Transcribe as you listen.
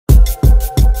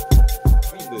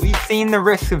seen the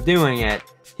risk of doing it.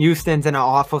 Houston's in an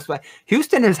awful spot.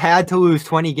 Houston has had to lose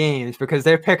 20 games because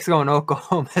their picks go in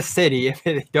Oklahoma City if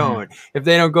they don't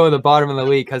go to the bottom of the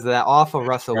league because of that awful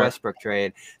Russell Westbrook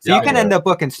trade. So you can end up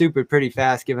looking stupid pretty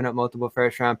fast giving up multiple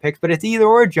first-round picks. But it's either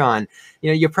or, John.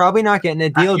 You're probably not getting a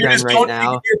deal done right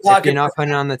now if you're not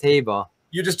putting it on the table.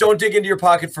 You just don't dig into your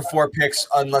pocket for 4 picks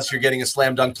unless you're getting a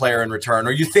slam dunk player in return,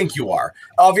 or you think you are.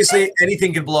 Obviously,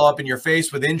 anything can blow up in your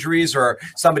face with injuries or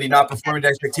somebody not performing to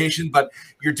expectation, but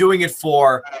you're doing it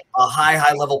for a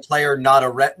high level player, not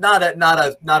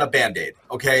a Band-Aid.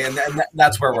 Okay, and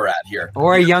that's where we're at here.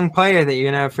 Or a young player that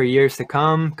you're gonna have for years to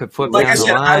come could flip like down I said,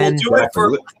 the line. I will do it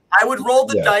for. I would roll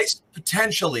the dice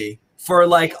potentially for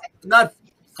not.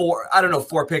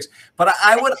 4 picks, but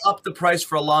I would up the price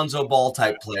for a Lonzo Ball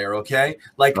type player. Okay,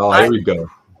 here we go.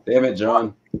 Damn it,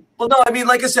 John. Well, no, I mean,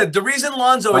 like I said, the reason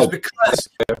Lonzo is because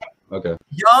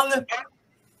young.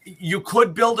 You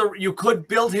could build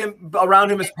him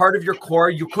around him as part of your core.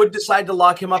 You could decide to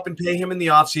lock him up and pay him in the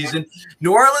offseason.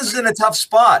 New Orleans is in a tough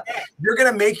spot. You're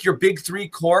going to make your big 3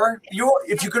 core.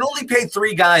 If you can only pay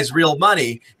 3 guys real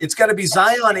money, it's got to be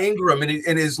Zion, Ingram, and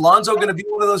is Lonzo going to be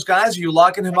one of those guys? Are you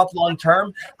locking him up long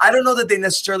term? I don't know that they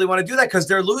necessarily want to do that because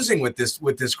they're losing with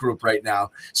this group right now.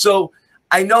 So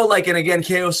I know, and again,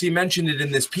 KOC mentioned it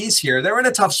in this piece here, they're in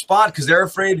a tough spot because they're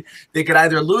afraid they could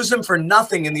either lose him for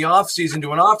nothing in the offseason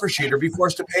to an offer sheet or be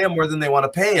forced to pay him more than they want to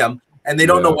pay him, and they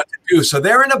don't know what to do. So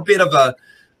they're in a bit of a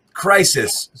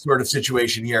crisis sort of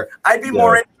situation here. I'd be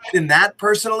more interested in that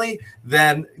personally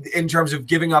than in terms of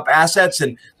giving up assets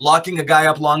and locking a guy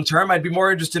up long term. I'd be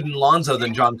more interested in Lonzo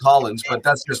than John Collins, but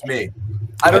that's just me.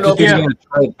 I don't know.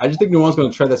 I just think New Orleans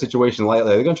going to tread that situation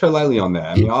lightly. They're going to tread lightly on that.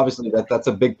 I mean, obviously that's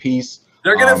a big piece.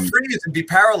 They're going to freeze and be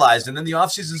paralyzed, and then the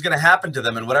offseason is going to happen to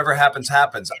them, and whatever happens,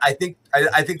 happens. I think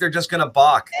they're just going to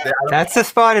balk. That's the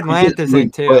spot Atlanta's in,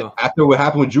 too. After what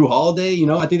happened with Drew Holiday, I think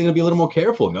they're going to be a little more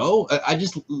careful, no? I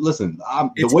just – listen,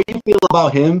 the way you feel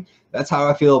about him, that's how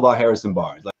I feel about Harrison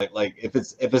Barnes. Like if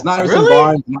it's not Harrison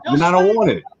Barnes, then I don't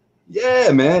want it. Yeah,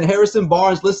 man, Harrison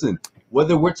Barnes, listen,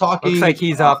 whether we're talking – looks like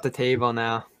he's off the table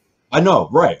now. I know,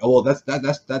 right. Well, that's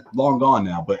long gone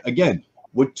now. But, again –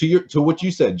 to what you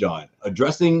said, John,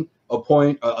 addressing a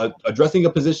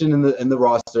position in the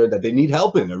roster that they need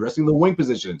help in, addressing the wing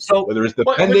position, so whether it's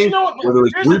defending, whether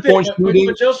it's 3-point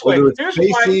shooting, whether it's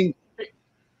spacing.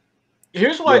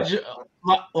 Here's why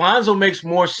Lonzo makes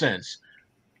more sense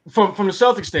from the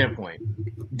Celtics standpoint.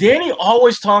 Danny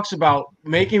always talks about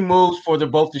making moves for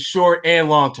both the short and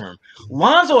long term.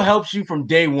 Lonzo helps you from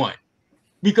day one.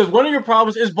 Because one of your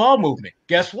problems is ball movement.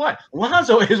 Guess what?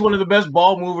 Lonzo is one of the best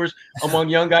ball movers among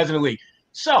young guys in the league.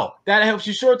 So that helps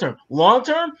you short term. Long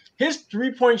term, his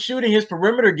 3-point shooting, his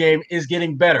perimeter game is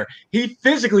getting better. He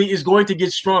physically is going to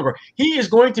get stronger. He is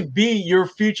going to be your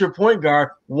future point guard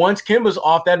once Kemba's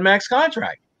off that max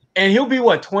contract. And he'll be,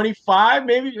 25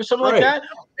 maybe or something like that?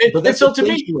 And so to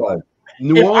me,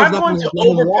 if I'm going to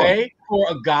overpay for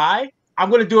a guy,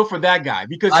 I'm going to do it for that guy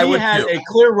because he has a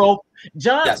clear role.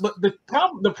 John, but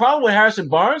the problem with Harrison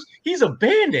Barnes, he's a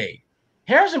Band-Aid.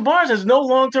 Harrison Barnes has no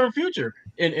long-term future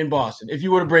in Boston if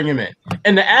you were to bring him in.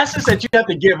 And the assets that you have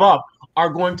to give up are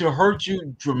going to hurt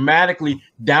you dramatically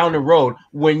down the road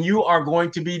when you are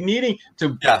going to be needing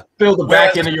to fill the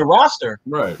back end of your roster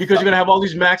because you're going to have all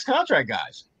these max contract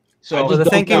guys. So the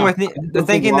thinking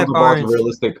that Barnes is a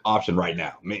realistic option right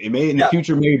now. It may in the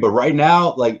future, maybe, but right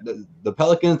now, the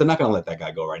Pelicans, they're not going to let that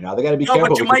guy go right now. They got to be careful.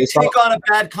 But you might take on a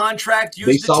bad contract.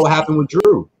 They saw what happened with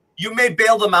Drew. You may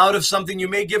bail them out of something. You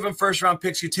may give them first-round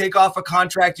picks. You take off a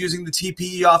contract using the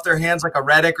TPE off their hands, like a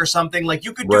Redick or something.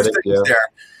 You could do things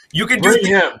there. You could bring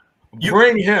him.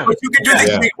 Bring him. But you could do things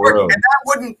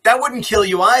and that wouldn't kill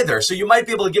you either. So you might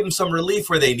be able to give them some relief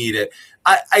where they need it.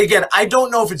 I don't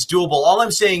know if it's doable. All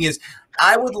I'm saying is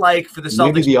I would like for the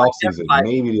Celtics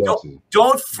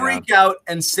don't freak out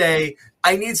and say,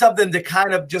 I need something to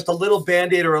kind of just a little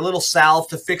Band-Aid or a little salve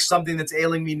to fix something that's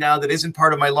ailing me now that isn't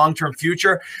part of my long-term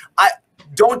future.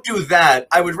 Don't do that.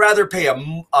 I would rather pay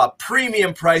a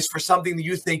premium price for something that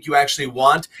you think you actually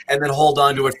want and then hold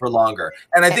on to it for longer.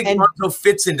 And I think Lonzo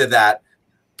fits into that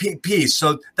piece.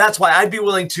 So that's why I'd be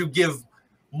willing to give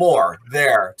more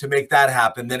there to make that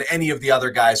happen than any of the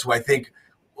other guys who I think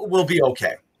will be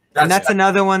okay. That's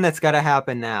another one that's got to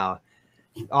happen now.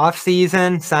 Off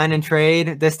season, sign and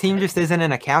trade. This team just isn't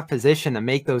in a cap position to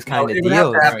make those kind of deals.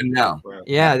 Have to happen now.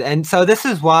 Yeah, and so this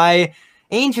is why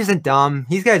Ainge isn't dumb.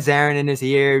 He's got Zarin in his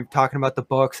ear talking about the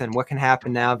books and what can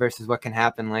happen now versus what can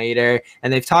happen later.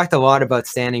 And they've talked a lot about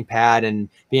standing pat and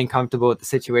being comfortable with the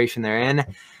situation they're in.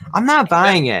 I'm not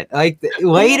buying it. Like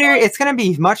later, it's going to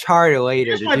be much harder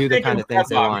later to do the kind of things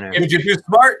they want to. Would you do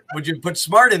Smart? Would you put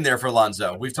Smart in there for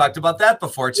Lonzo? We've talked about that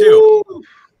before too.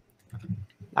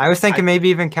 I was thinking maybe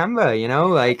even Kemba, you know,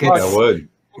 like it's, I would.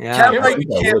 Yeah, Kemba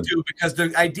you can't do because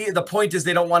the point is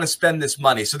they don't want to spend this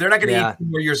money, so they're not going to eat 2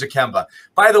 more years of Kemba.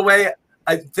 By the way,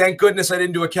 thank goodness I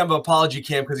didn't do a Kemba apology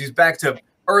cam because he's back to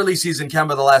early season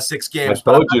Kemba the last 6 games.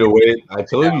 I told you to wait. I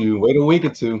told you wait a week or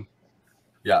 2.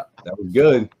 Yeah, that was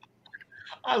good.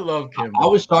 I love Kemba. I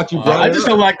was thought you brought I just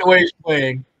don't like the way he's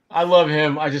playing. I love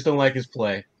him. I just don't like his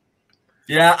play.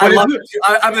 Yeah, I'm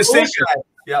the same guy.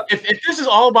 Yeah. If this is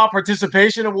all about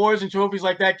participation awards and trophies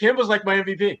like that, Kemba's like my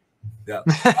MVP. Yeah,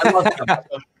 I love Kemba.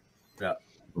 Yeah,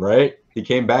 right. He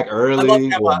came back early. I can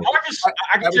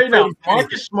tell you now,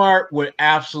 Marcus Smart would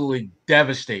absolutely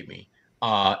devastate me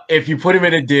if you put him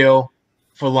in a deal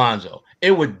for Lonzo.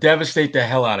 It would devastate the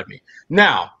hell out of me.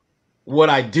 Now, would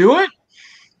I do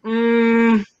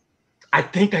it? I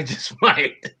think I just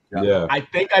might. Yeah, I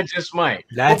think I just might.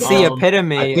 That's the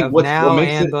epitome of now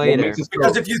and later.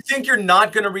 Because if you think you're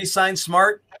not going to re-sign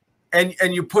Smart and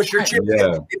you push your chip,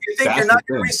 if you think you're not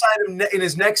going to re-sign him in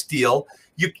his next deal,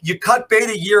 you cut bait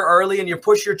a year early and you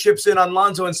push your chips in on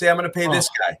Lonzo and say, I'm going to pay this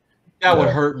guy. That would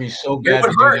hurt me so bad. It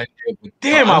would hurt.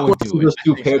 Damn, I would do it. Those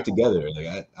two paired together.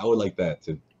 Like I would like that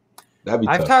too. That'd be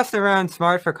I've tough. tossed around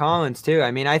Smart for Collins too.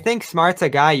 I mean, I think Smart's a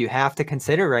guy you have to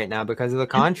consider right now because of the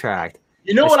contract.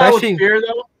 You know what I would fear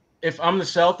though? If I'm the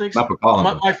Celtics,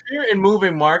 my fear in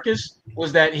moving Marcus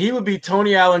was that he would be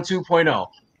Tony Allen 2.0.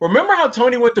 Remember how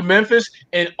Tony went to Memphis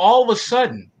and all of a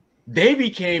sudden they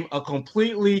became a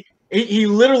completely – he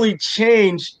literally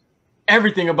changed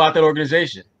everything about that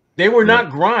organization. They were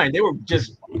not grind. They were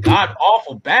just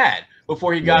god-awful bad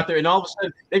before he got there. And all of a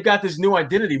sudden they've got this new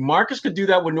identity. Marcus could do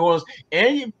that with New Orleans.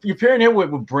 And you're pairing him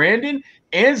with Brandon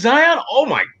and Zion. Oh,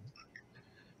 my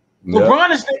 –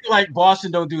 LeBron is thinking like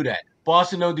Boston don't do that.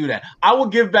 Boston, don't do that. I will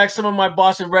give back some of my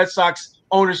Boston Red Sox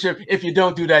ownership if you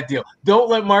don't do that deal. Don't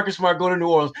let Marcus Smart go to New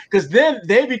Orleans because then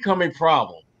they become a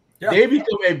problem. Yeah. They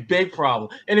become a big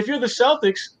problem. And if you're the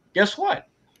Celtics, guess what?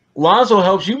 Lonzo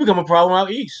helps you become a problem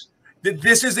out east.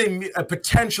 This is a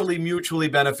potentially mutually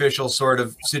beneficial sort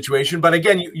of situation. But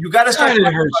again, you got to start. Every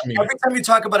time you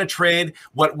talk about a trade,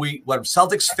 what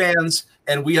Celtics fans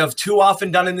and we have too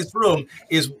often done in this room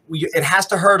is it has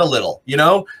to hurt a little, you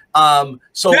know.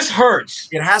 So this hurts.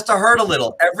 It has to hurt a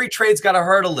little. Every trade's got to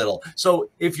hurt a little. So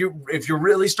if you're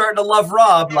really starting to love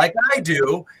Rob like I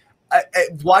do,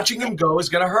 watching him go is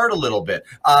going to hurt a little bit.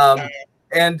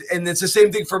 And it's the same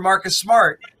thing for Marcus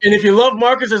Smart. And if you love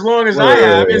Marcus as long as I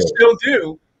have and still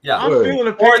do, I'm feeling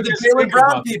a or the Jaylen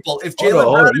Brown people. If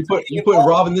Jaylen Brown, you putting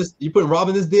Rob in this, you putting Rob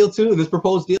in this deal too, in this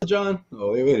proposed deal, John?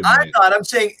 Oh, wait a minute. I'm not. I'm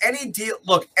saying any deal.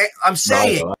 Look, I'm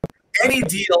saying any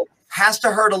deal has to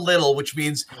hurt a little, which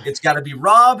means it's got to be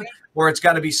Rob or it's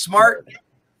got to be Smart,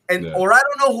 and or I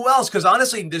don't know who else. Because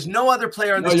honestly, there's no other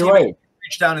player on this team that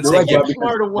reach down and say, "Get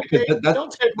Smart away."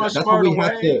 Don't take my Smart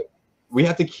away. We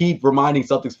have to keep reminding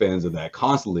Celtics fans of that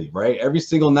constantly, right? Every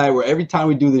single night, or every time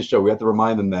we do this show, we have to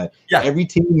remind them that every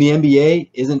team in the NBA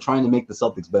isn't trying to make the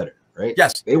Celtics better, right?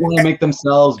 Yes, they want to make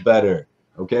themselves better.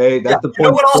 Okay, that's the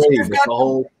point.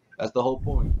 That's the whole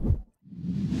point.